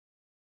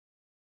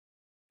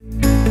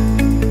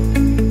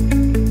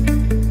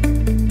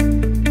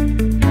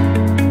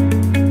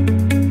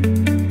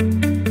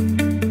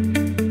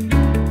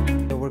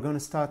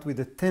start with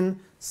the 10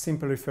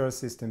 simple referral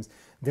systems.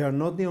 They are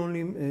not the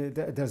only,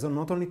 there's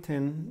not only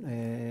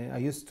 10. I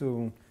used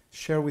to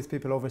share with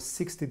people over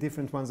 60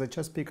 different ones. I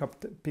just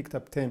picked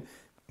up 10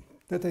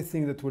 that I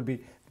think that will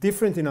be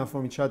different enough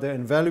from each other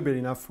and valuable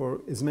enough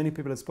for as many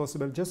people as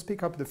possible. Just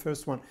pick up the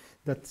first one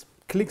that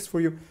clicks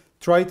for you,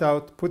 try it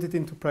out, put it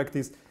into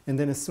practice, and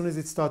then as soon as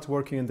it starts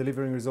working and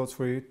delivering results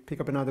for you, pick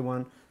up another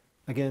one.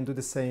 Again, do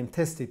the same,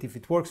 test it. If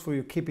it works for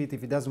you, keep it.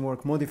 If it doesn't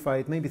work, modify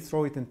it, maybe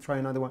throw it and try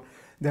another one.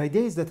 The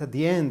idea is that at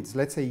the end,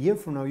 let's say a year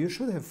from now, you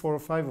should have 4 or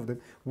 5 of them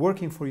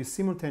working for you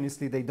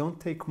simultaneously. They don't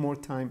take more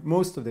time.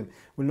 Most of them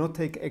will not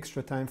take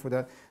extra time for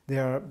that. They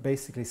are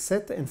basically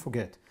set and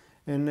forget.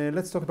 And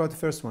let's talk about the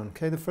first one.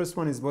 Okay, the first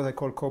one is what I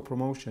call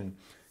co-promotion.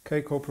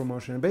 Okay,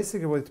 co-promotion. And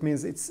basically what it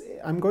means,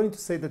 I'm going to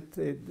say that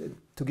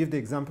to give the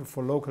example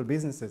for local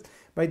businesses,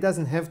 but it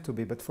doesn't have to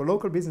be. But for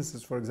local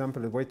businesses, for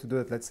example, the way to do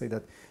it, let's say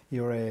that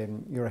you're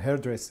a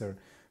hairdresser,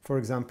 for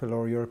example,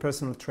 or you're a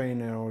personal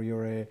trainer, or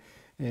you're a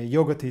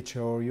yoga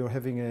teacher, or you're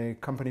having a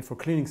company for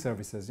cleaning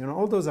services. You know,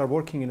 all those are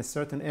working in a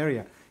certain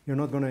area. You're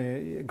not going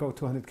to go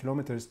 200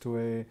 kilometers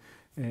to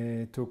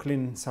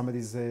clean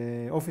somebody's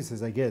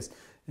offices, I guess.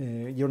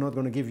 You're not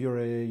going to give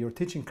your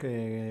teaching,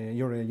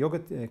 your yoga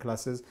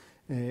classes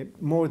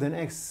more than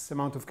X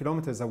amount of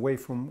kilometers away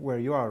from where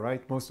you are,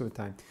 right? Most of the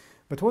time.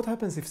 But what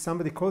happens if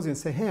somebody calls you and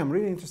say, hey, I'm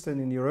really interested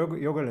in your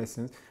yoga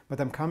lessons, but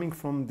I'm coming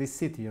from this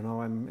city, you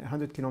know, I'm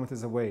 100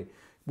 kilometers away.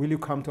 Will you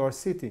come to our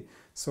city?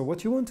 So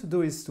what you want to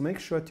do is to make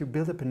sure that you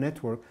build up a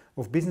network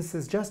of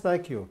businesses just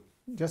like you,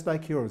 just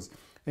like yours.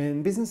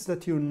 And business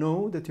that you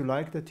know, that you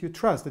like, that you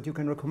trust, that you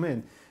can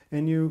recommend.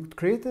 And you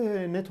create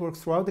a network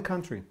throughout the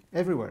country,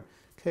 everywhere.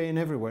 Okay, and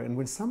everywhere. And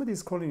when somebody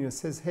is calling you and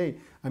says, hey,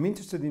 I'm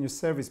interested in your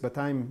service, but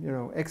I'm, you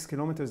know, X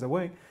kilometers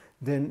away,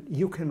 then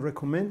you can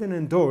recommend and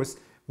endorse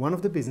one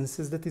of the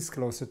businesses that is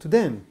closer to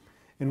them.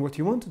 And what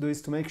you want to do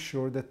is to make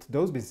sure that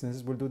those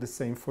businesses will do the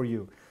same for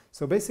you.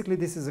 So basically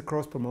this is a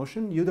cross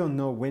promotion. You don't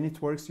know when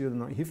it works, you don't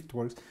know if it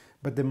works,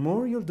 but the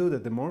more you'll do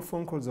that, the more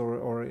phone calls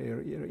or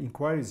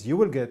inquiries you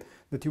will get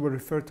that you will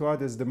refer to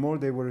others, the more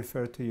they will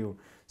refer to you.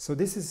 So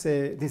this is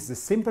a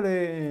simple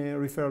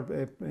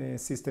referral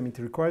system. It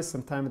requires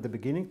some time at the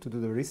beginning to do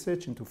the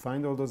research and to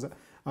find all those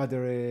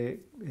other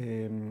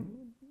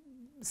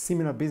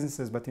similar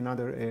businesses but in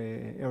other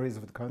areas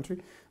of the country.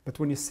 But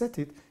when you set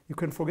it, you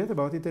can forget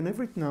about it, and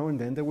every now and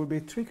then there will be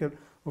a trickle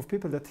of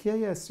people that, yeah,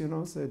 yes, you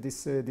know, so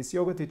this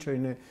yoga teacher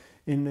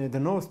in the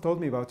north told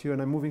me about you,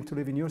 and I'm moving to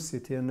live in your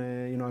city, and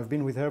you know, I've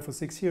been with her for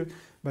 6 years,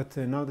 but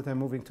now that I'm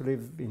moving to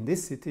live in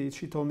this city,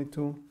 she told me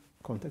to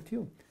contact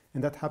you.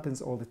 And that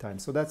happens all the time.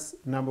 So that's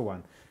number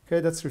one. Okay,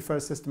 that's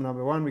referral system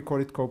number one. We call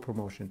it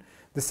co-promotion.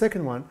 The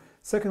second one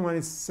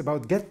is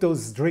about get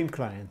those dream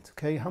clients.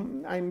 Okay,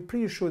 I'm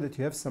pretty sure that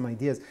you have some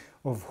ideas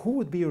of who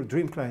would be your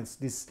dream clients.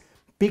 These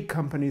big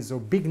companies or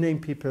big name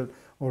people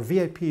or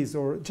VIPs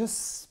or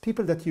just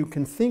people that you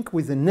can think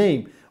with a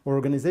name, or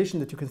organization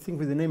that you can think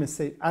with a name and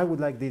say, I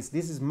would like this.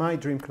 This is my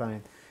dream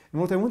client.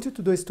 And what I want you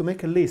to do is to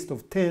make a list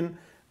of 10,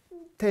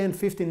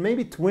 15,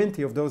 maybe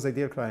 20 of those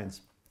ideal clients.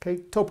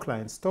 Okay, top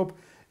clients, top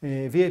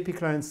VIP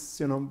clients,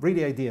 you know,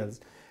 really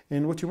ideals.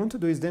 And what you want to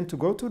do is then to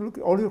go to look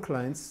all your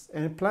clients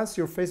and plus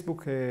your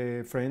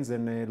Facebook friends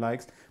and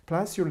likes,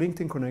 plus your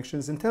LinkedIn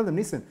connections, and tell them,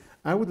 listen,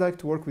 I would like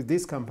to work with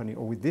this company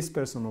or with this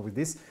person or with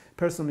this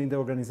person in the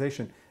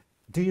organization.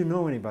 Do you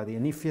know anybody?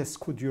 And if yes,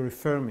 could you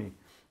refer me?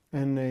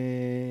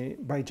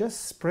 And by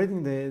just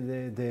spreading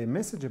the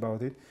message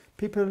about it,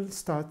 people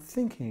start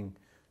thinking.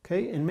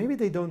 Okay, and maybe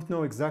they don't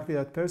know exactly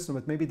that person,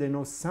 but maybe they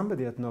know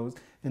somebody that knows,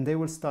 and they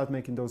will start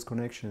making those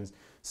connections.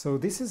 So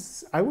this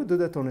is, I would do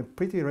that on a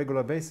pretty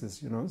regular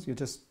basis. You know, you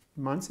just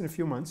in a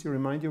few months, you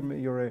remind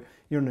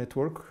your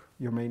network,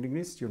 your mailing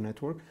list, your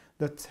network,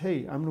 that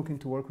hey, I'm looking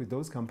to work with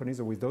those companies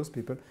or with those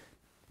people.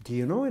 Do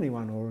you know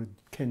anyone, or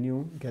can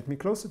you get me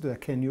closer to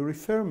that? Can you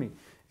refer me?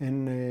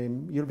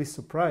 And you'll be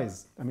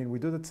surprised. I mean, we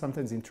do that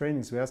sometimes in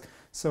trainings. We ask,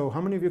 so how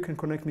many of you can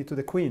connect me to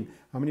the Queen?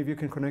 How many of you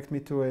can connect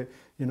me to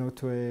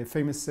a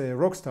famous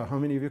rock star? How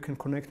many of you can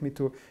connect me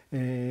to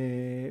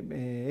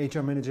a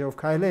HR manager of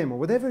KLM or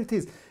whatever it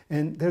is?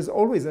 And there's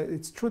always,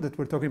 it's true that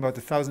we're talking about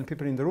 1,000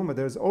 people in the room, but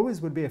there's always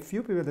will be a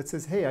few people that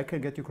says, hey, I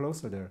can get you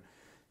closer there.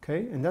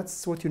 Okay, and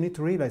that's what you need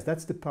to realize.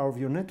 That's the power of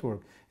your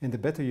network. And the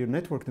better your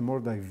network, the more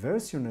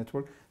diverse your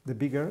network, the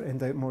bigger and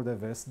the more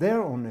diverse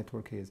their own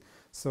network is.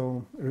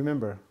 So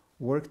remember,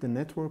 work the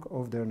network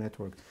of their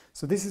network.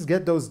 So this is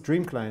get those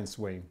dream clients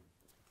way.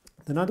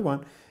 Another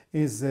one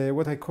is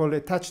what I call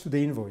attached to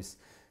the invoice.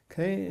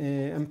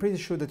 Okay, I'm pretty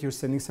sure that you're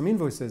sending some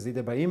invoices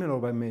either by email or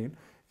by mail.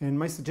 And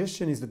my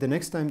suggestion is that the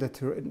next time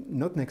that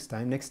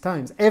next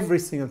times, every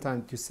single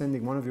time that you're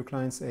sending one of your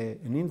clients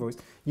an invoice,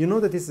 you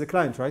know that this is a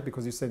client, right?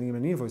 Because you're sending them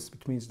an invoice,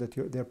 which means that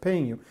they're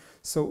paying you.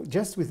 So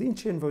just with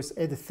each invoice,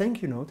 add a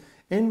thank you note,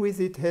 and with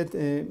it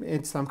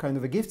add some kind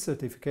of a gift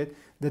certificate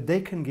that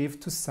they can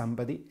give to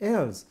somebody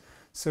else.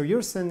 So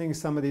you're sending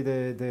somebody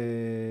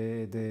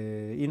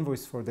the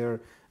invoice for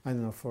their, I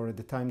don't know, for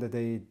the time that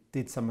they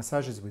did some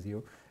massages with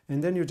you.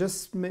 and then you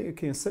just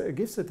make a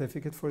gift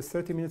certificate for a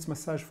 30 minutes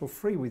massage for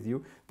free with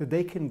you that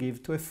they can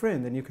give to a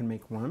friend, and you can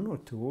make 1 or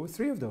 2 or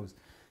 3 of those.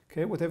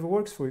 Okay, whatever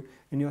works for you,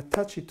 and you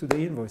attach it to the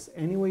invoice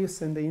anyway you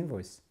send the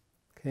invoice.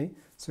 Okay,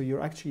 so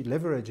you're actually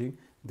leveraging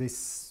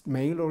this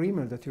mail or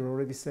email that you're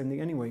already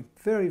sending anyway.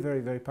 Very, very,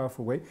 very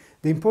powerful way.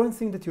 The important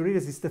thing that you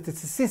realize is that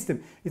it's a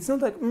system. It's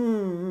not like,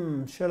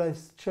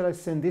 shall I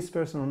send this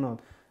person or not?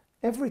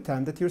 Every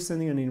time that you're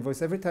sending an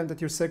invoice, every time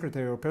that your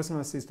secretary or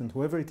personal assistant,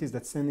 whoever it is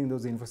that's sending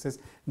those invoices,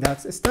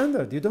 that's a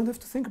standard. You don't have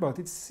to think about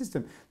it. It's a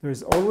system. There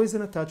is always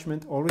an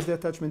attachment. Always the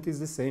attachment is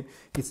the same.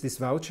 It's this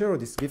voucher or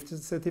this gift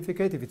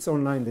certificate. If it's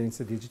online, then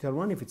it's a digital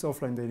one. If it's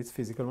offline, then it's a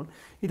physical one.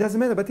 It doesn't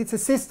matter, but it's a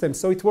system,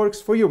 so it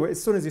works for you.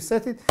 As soon as you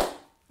set it,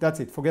 that's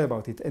it, forget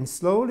about it. And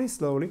slowly,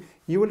 slowly,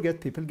 you will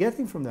get people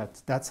getting from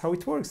that. That's how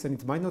it works. And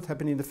it might not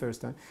happen in the first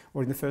time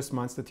or in the first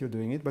months that you're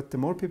doing it, but the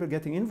more people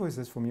getting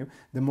invoices from you,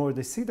 the more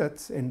they see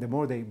that, and the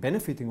more they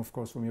benefiting, of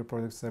course, from your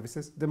product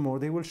services, the more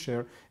they will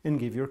share and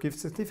give your gift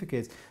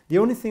certificates. The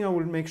only thing I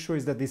will make sure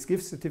is that this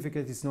gift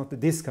certificate is not a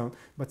discount,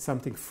 but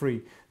something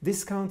free.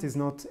 Discount is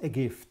not a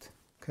gift.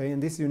 Okay,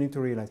 and this you need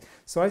to realize.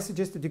 So I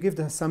suggest that you give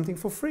them something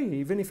for free,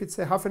 even if it's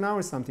a half an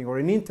hour something, or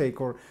an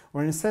intake, or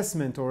an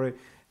assessment, or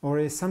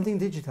something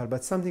digital,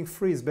 but something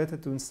free is better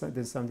than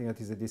something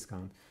that is a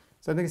discount.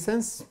 Does that make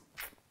sense?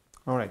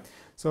 All right,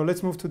 so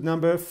let's move to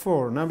number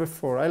 4. Number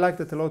 4, I like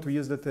that a lot, we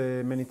use that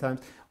many times.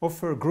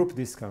 Offer group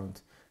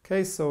discount.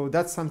 Okay, so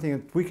that's something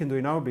that we can do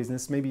in our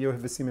business. Maybe you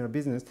have a similar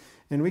business,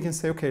 and we can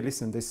say, okay,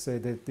 listen,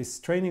 this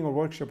training or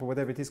workshop or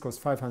whatever it is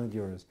costs 500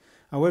 euros.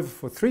 However,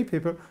 for 3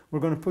 people, we're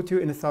going to put you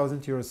in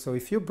 1,000 euros. So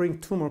if you bring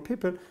 2 more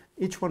people,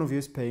 each one of you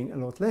is paying a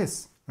lot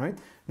less, right?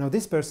 Now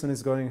this person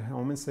is going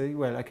home and say,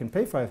 well, I can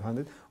pay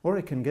 500, or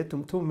I can get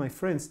 2 of my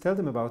friends, tell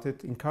them about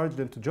it, encourage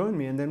them to join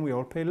me, and then we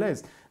all pay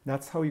less.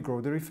 That's how you grow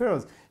the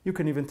referrals. You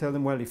can even tell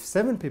them, well, if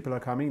 7 people are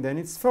coming, then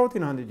it's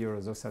 1,400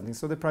 euros or something.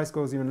 So the price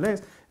goes even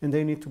less, and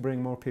they need to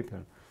bring more people.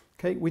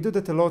 Okay, we do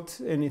that a lot,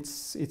 and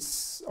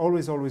it's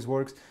always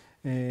works.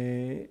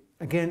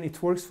 Again,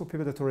 it works for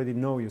people that already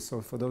know you.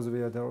 So for those of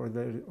you that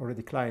are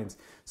already clients,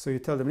 so you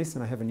tell them,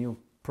 listen, I have a new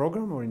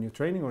program or a new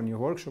training or a new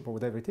workshop or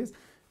whatever it is.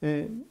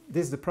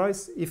 This is the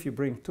price. If you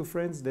bring 2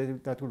 friends,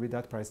 that will be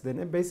that price.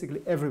 Then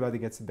basically everybody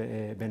gets a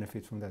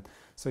benefit from that.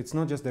 So it's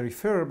not just the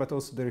referrer, but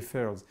also the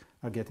referrals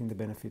are getting the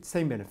benefit,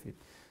 same benefit.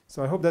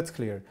 So I hope that's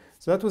clear.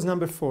 So that was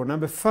number 4.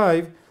 Number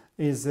 5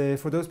 is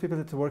for those people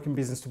that are working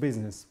business to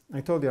business.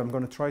 I told you I'm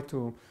going to try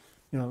to,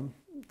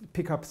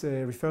 pick up the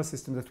referral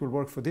system that will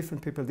work for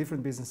different people,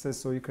 different businesses,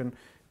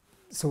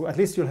 so at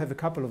least you'll have a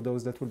couple of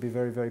those that will be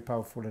very, very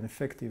powerful and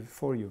effective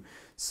for you.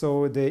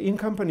 So the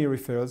in-company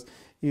referrals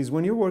is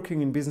when you're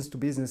working in business to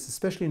business,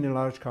 especially in a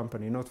large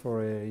company, not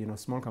for a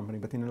small company,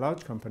 but in a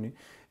large company,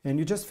 and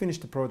you just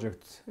finished the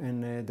project,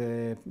 and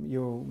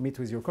you meet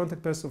with your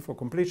contact person for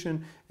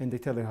completion, and they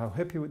tell you how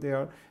happy they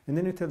are, and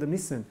then you tell them,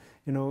 listen,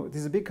 this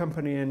is a big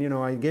company, and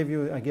I gave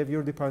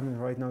your department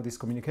right now this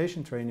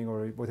communication training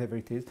or whatever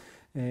it is.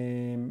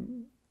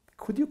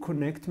 Could you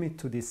connect me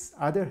to this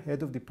other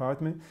head of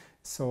department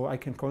so I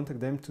can contact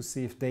them to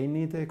see if they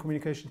need a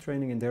communication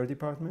training in their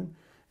department?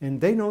 And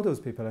they know those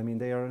people. I mean,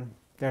 they are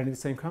in the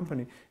same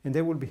company, and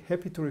they will be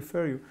happy to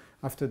refer you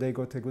after they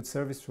got a good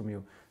service from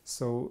you.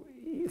 So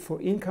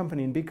for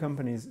in-company, in big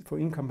companies, for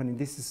in-company,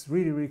 this is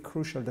really, really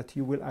crucial that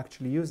you will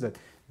actually use that.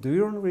 Do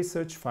your own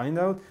research, find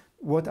out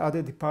what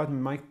other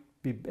department might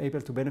be able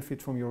to benefit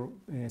from your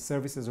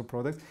services or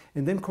products,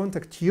 and then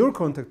contact your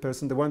contact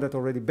person, the one that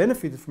already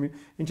benefited from you,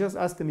 and just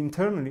ask them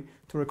internally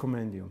to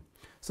recommend you.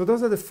 So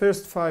those are the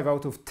first 5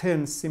 out of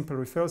 10 simple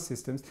referral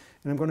systems,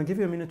 and I'm going to give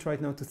you a minute right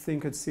now to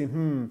think and see,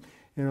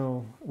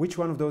 which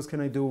one of those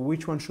can I do,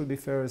 which one should be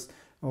first,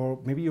 or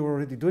maybe you're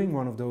already doing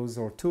one of those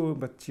or 2,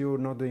 but you're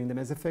not doing them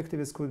as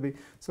effective as could be.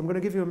 So I'm going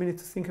to give you a minute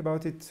to think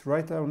about it,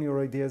 write down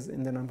your ideas,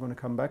 and then I'm going to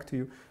come back to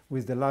you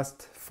with the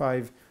last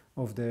 5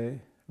 of the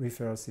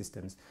referral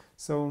systems.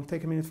 So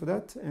take a minute for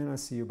that, and I'll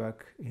see you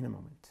back in a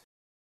moment.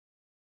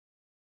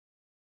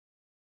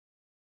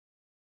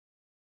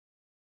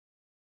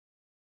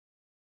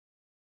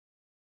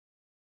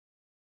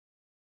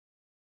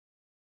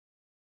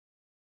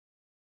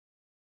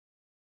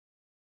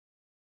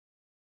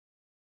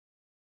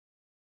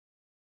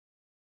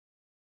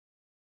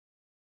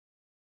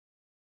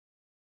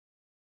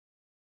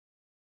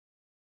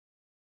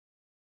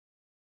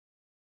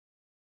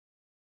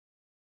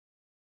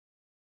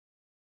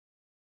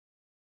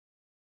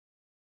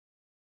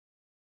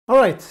 All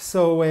right,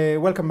 so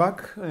welcome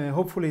back.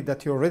 Hopefully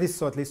that you already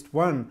saw at least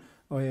one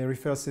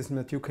referral system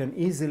that you can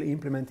easily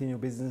implement in your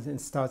business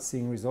and start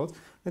seeing results.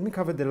 Let me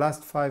cover the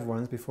last 5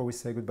 ones before we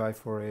say goodbye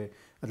for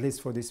at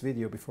least for this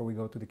video, before we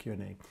go to the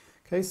Q&A.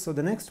 Okay, so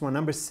the next one,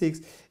 number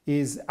 6,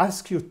 is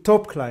ask your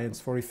top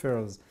clients for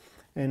referrals.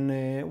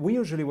 And we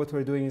usually, what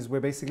we're doing is we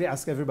basically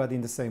ask everybody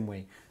in the same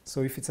way.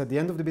 So if it's at the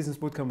end of the business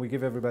bootcamp, we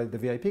give everybody the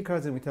VIP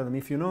cards, and we tell them,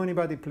 if you know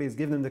anybody, please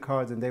give them the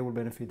cards and they will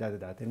benefit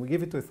that. And we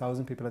give it to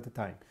 1,000 people at a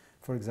time,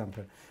 for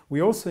example.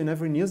 We also, in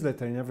every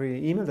newsletter, in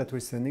every email that we're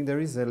sending, there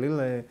is a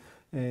little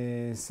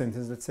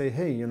sentence that say,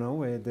 hey,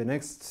 the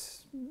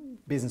next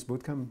business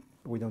bootcamp.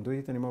 We don't do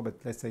it anymore, but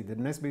let's say the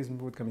next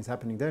business bootcamp is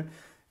happening there.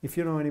 If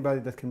you know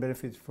anybody that can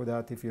benefit for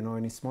that, if you know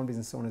any small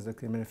business owners that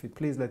can benefit,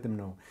 please let them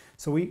know.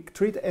 So we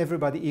treat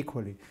everybody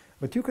equally.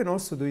 But you can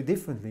also do it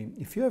differently.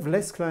 If you have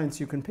less clients,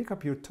 you can pick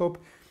up your top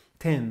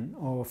 10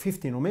 or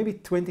 15 or maybe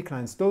 20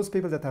 clients, those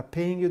people that are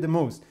paying you the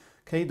most.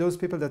 Okay, those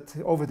people that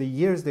over the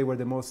years they were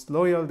the most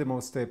loyal, the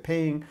most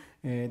paying,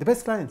 the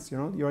best clients, you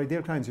know, your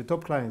ideal clients, your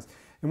top clients.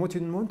 And what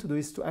you want to do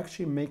is to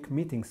actually make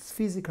meetings,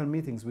 physical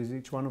meetings with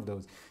each one of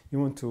those. You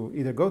want to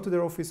either go to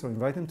their office or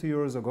invite them to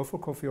yours or go for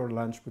coffee or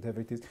lunch,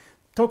 whatever it is.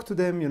 Talk to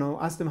them, you know,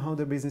 ask them how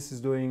their business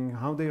is doing,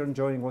 how they are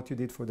enjoying what you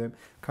did for them.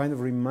 Kind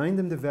of remind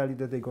them the value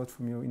that they got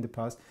from you in the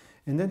past.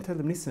 And then tell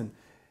them, listen,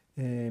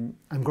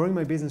 I'm growing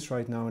my business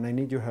right now and I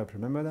need your help.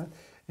 Remember that?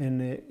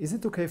 And is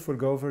it okay if we'll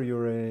go over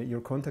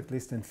your contact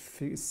list and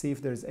see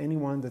if there's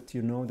anyone that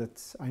you know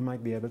that I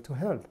might be able to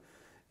help?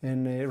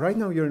 And right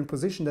now you're in a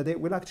position that they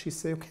will actually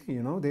say, okay,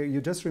 you know,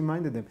 you just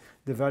reminded them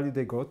the value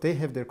they got. They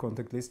have their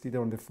contact list either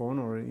on the phone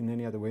or in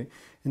any other way.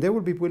 And they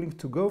will be willing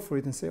to go for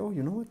it and say, oh,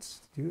 you know,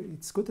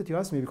 it's good that you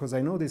asked me because I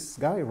know this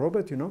guy,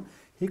 Robert, you know,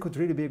 he could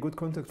really be a good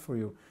contact for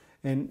you.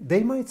 And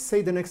they might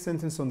say the next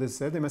sentence on this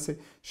set. They might say,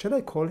 shall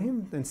I call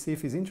him and see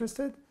if he's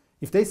interested?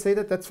 If they say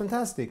that, that's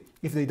fantastic.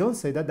 If they don't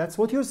say that, that's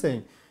what you're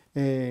saying.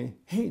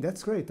 Hey,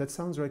 that's great. That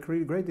sounds like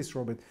really great, this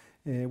Robert.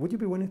 Would you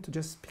be willing to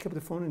just pick up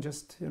the phone and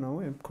just, you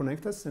know,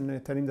 connect us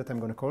and tell him that I'm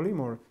going to call him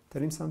or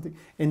tell him something?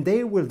 And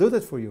they will do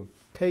that for you.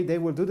 Okay, they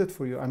will do that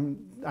for you.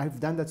 I've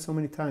done that so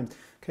many times.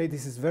 Okay,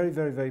 this is very,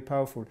 very, very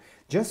powerful.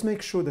 Just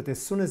make sure that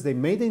as soon as they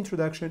made the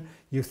introduction,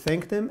 you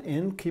thank them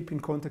and keep in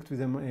contact with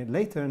them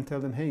later and tell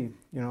them, hey,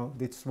 you know,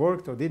 this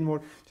worked or didn't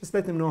work. Just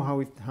let them know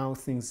how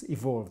things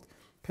evolved.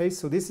 Okay,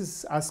 so this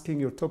is asking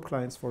your top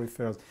clients for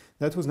referrals.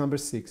 That was number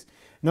 6.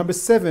 Number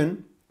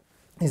 7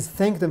 is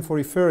thank them for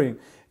referring.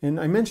 And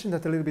I mentioned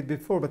that a little bit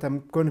before, but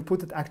I'm going to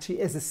put it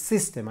actually as a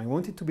system. I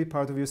want it to be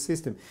part of your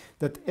system.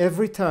 That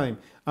every time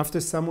after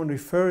someone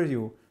refers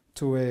you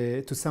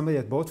to somebody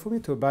that bought from you,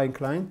 to a buying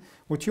client,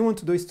 what you want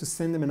to do is to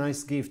send them a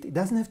nice gift. It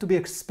doesn't have to be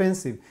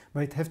expensive,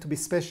 but it has to be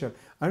special.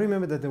 I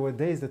remember that there were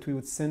days that we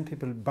would send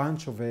people a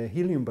bunch of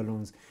helium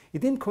balloons.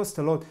 It didn't cost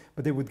a lot,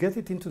 but they would get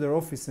it into their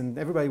office and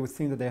everybody would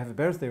think that they have a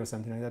birthday or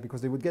something like that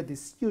because they would get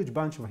this huge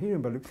bunch of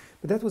helium balloons.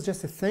 But that was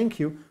just a thank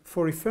you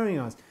for referring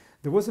us.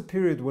 There was a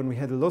period when we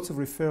had lots of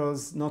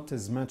referrals, not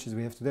as much as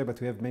we have today,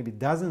 but we have maybe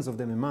dozens of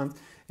them a month,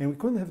 and we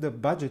couldn't have the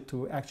budget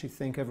to actually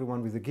thank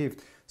everyone with a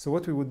gift. So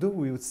what we would do,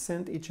 we would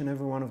send each and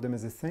every one of them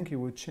as a thank you,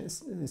 we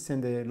would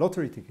send a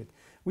lottery ticket,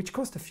 which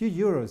cost a few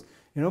euros,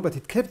 you know, but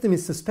it kept them in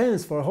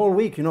suspense for a whole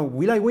week, you know,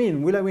 will I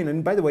win, will I win?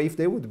 And by the way, if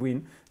they would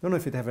win, I don't know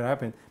if it ever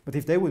happened, but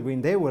if they would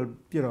win, they will,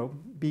 you know,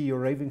 be your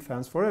raving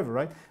fans forever,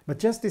 right? But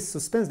just this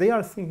suspense, they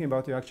are thinking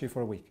about you actually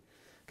for a week,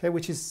 okay,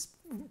 which is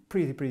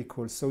pretty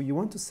cool. So you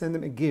want to send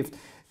them a gift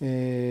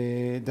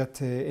and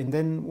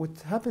then what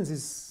happens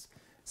is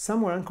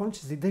somewhere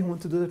unconsciously they want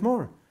to do that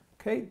more.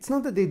 Okay, it's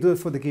not that they do it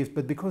for the gift,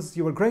 but because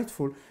you are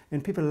grateful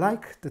and people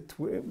like that.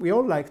 We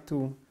all like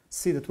to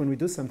see that when we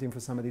do something for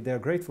somebody, they are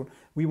grateful.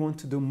 We want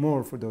to do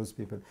more for those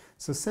people.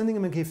 So sending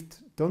them a gift,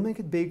 don't make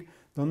it big,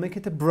 don't make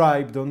it a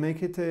bribe, don't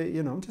make it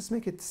you know, just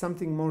make it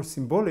something more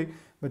symbolic,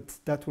 but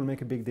that will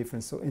make a big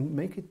difference. So and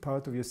make it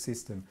part of your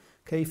system.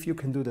 Okay, if you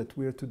can do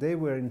that. Today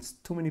we're in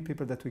too many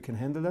people that we can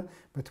handle that,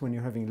 but when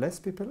you're having less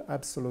people,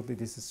 absolutely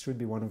should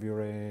be one of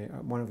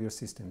your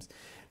systems.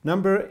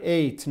 Number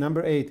 8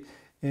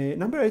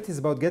 is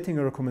about getting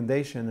a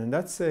recommendation, and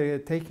that's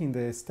taking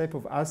the step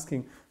of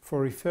asking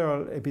for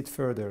referral a bit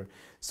further.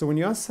 So when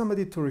you ask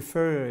somebody to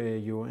refer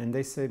you and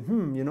they say,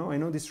 you know, I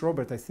know this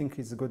Robert, I think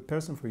he's a good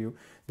person for you,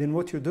 then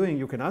what you're doing,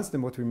 you can ask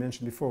them what we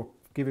mentioned before,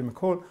 give him a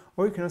call,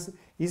 or you can ask,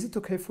 is it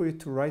okay for you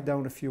to write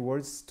down a few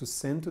words to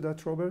send to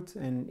that Robert?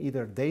 And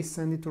either they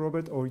send it to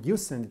Robert or you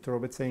send it to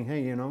Robert saying,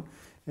 hey, you know,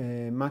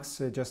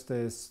 Max just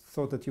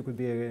thought that you could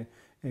be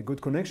a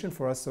good connection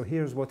for us, so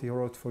here's what he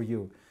wrote for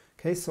you.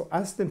 Okay, so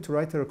ask them to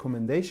write a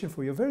recommendation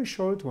for you, a very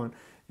short one,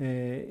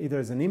 either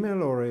as an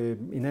email or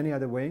in any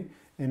other way,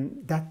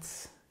 and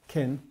that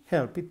can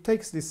help. It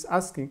takes this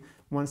asking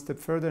one step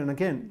further, and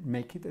again,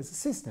 make it as a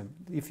system.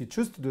 If you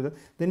choose to do that,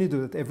 then you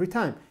do that every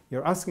time.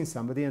 You're asking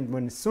somebody,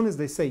 and as soon as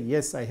they say,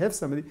 yes, I have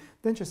somebody,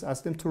 then just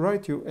ask them to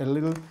write you a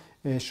little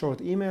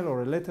short email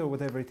or a letter, or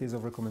whatever it is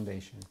of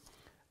recommendation.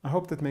 I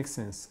hope that makes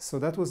sense. So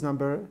that was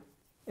number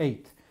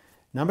 8.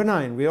 Number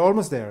 9, we're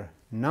almost there.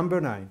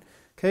 Number 9,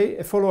 okay,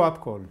 a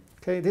follow-up call.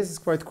 Okay, this is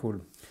quite cool.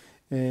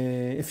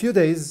 A few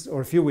days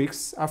or a few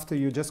weeks after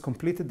you just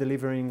completed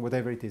delivering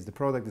whatever it is, the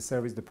product, the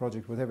service, the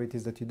project, whatever it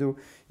is that you do,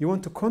 you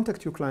want to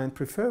contact your client,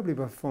 preferably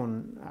by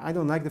phone. I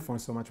don't like the phone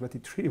so much, but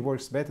it really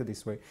works better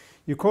this way.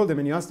 You call them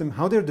and you ask them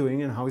how they're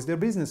doing and how is their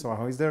business, or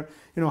how is their,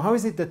 you know, how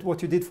is it that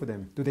what you did for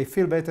them? Do they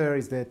feel better?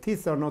 Is their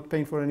teeth are not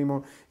painful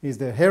anymore? Is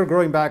their hair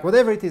growing back?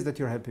 Whatever it is that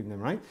you're helping them,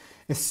 right?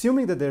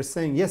 Assuming that they're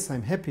saying, yes,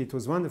 I'm happy, it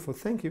was wonderful,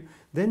 thank you.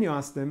 Then you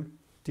ask them,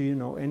 do you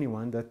know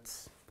anyone that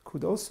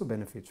could also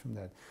benefit from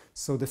that.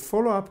 So the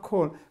follow-up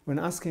call, when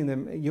asking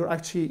them, you're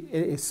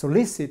actually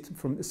solicit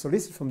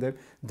from them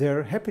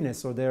their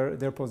happiness or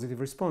their positive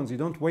response. You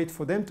don't wait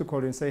for them to call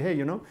you and say, hey,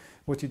 you know,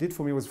 what you did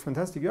for me was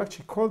fantastic. You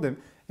actually call them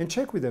and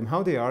check with them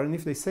how they are, and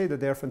if they say that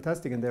they are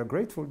fantastic and they are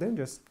grateful, then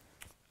just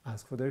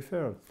ask for the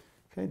referral.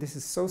 Okay, this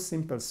is so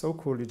simple, so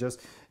cool. You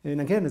just,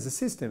 and again, as a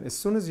system, as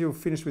soon as you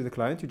finish with the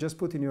client, you just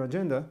put in your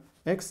agenda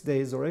X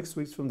days or X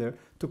weeks from there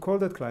to call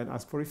that client,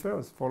 ask for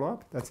referrals, follow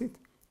up, that's it.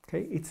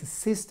 Okay, it's a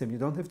system, you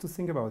don't have to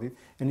think about it,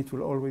 and it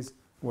will always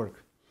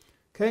work.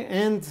 Okay,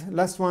 and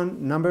last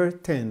one, number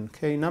 10.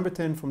 Okay, number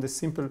 10 from the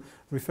simple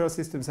referral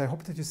systems. I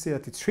hope that you see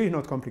that it's really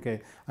not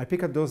complicated. I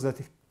pick up those that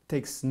it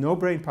takes no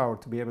brain power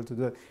to be able to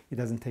do it. It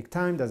doesn't take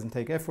time, doesn't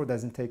take effort,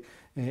 doesn't take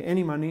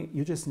any money.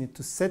 You just need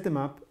to set them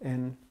up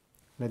and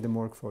let them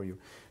work for you.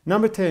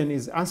 Number 10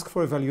 is ask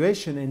for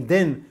evaluation and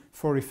then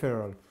for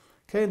referral.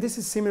 Okay, and this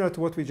is similar to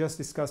what we just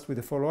discussed with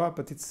the follow-up,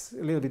 but it's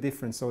a little bit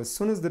different. So as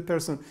soon as the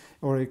person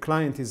or a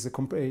client is,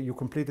 you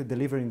completed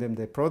delivering them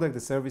the product,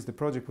 the service, the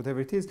project, whatever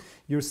it is,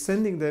 you're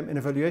sending them an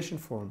evaluation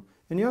form.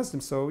 And you ask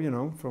them, so, you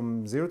know,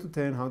 from 0 to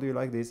 10, how do you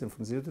like this? And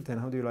from 0 to 10,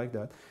 how do you like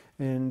that?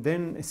 And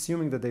then,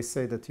 assuming that they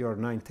say that you're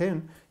 9,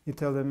 10, you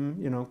tell them,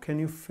 you know, can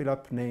you fill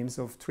up names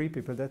of 3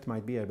 people that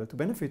might be able to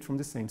benefit from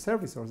the same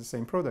service or the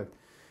same product?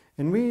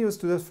 And we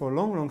used to do that for a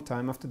long, long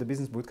time. After the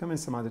business bootcamp and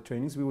some other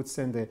trainings, we would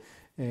send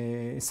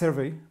a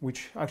survey,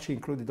 which actually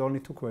included only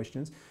 2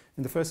 questions.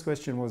 And the first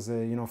question was,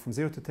 you know, from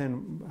 0 to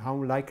 10, how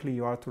likely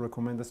you are to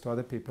recommend us to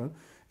other people.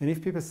 And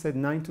if people said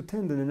 9 to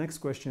 10, then the next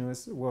question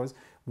was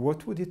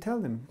what would you tell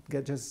them?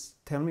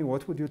 Just tell me,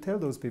 what would you tell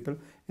those people?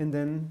 And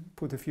then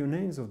put a few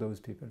names of those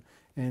people.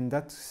 And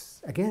that,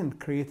 again,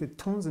 created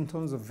tons and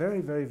tons of very,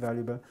 very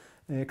valuable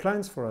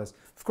clients for us.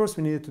 Of course,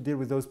 we needed to deal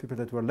with those people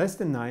that were less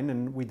than 9,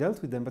 and we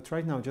dealt with them. But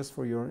right now, just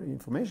for your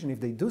information,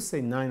 if they do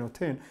say 9 or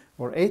 10,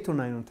 or 8 or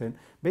 9 or 10,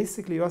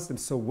 basically you ask them,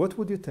 so what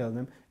would you tell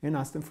them? And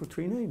ask them for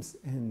 3 names.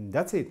 And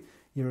that's it.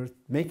 You're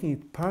making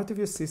it part of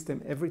your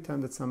system every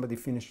time that somebody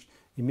finishes,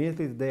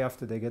 immediately the day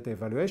after they get the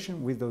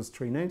evaluation with those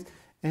 3 names.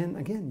 And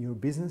again, your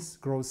business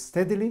grows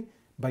steadily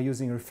by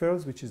using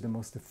referrals, which is the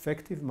most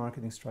effective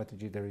marketing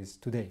strategy there is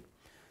today.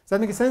 Does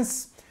that make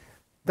sense?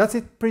 That's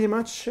it pretty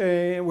much.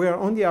 We are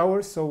on the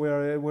hour, so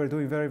we're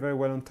doing very, very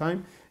well on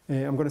time.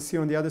 I'm going to see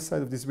you on the other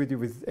side of this video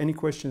with any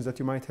questions that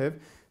you might have.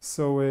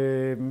 So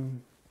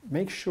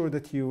make sure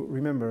that you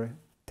remember,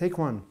 take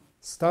one,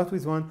 start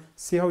with one,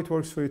 see how it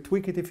works for you,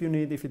 tweak it if you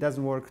need. If it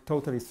doesn't work,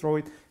 totally throw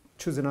it,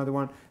 choose another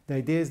one. The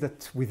idea is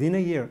that within a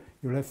year,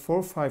 you'll have 4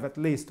 or 5 at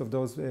least of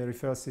those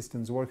referral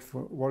systems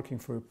working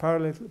for you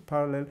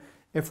parallel,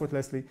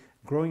 effortlessly,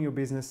 growing your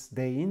business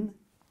day in,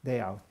 day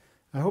out.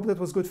 I hope that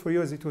was good for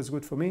you as it was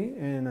good for me,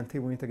 and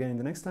until we meet again in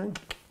the next time.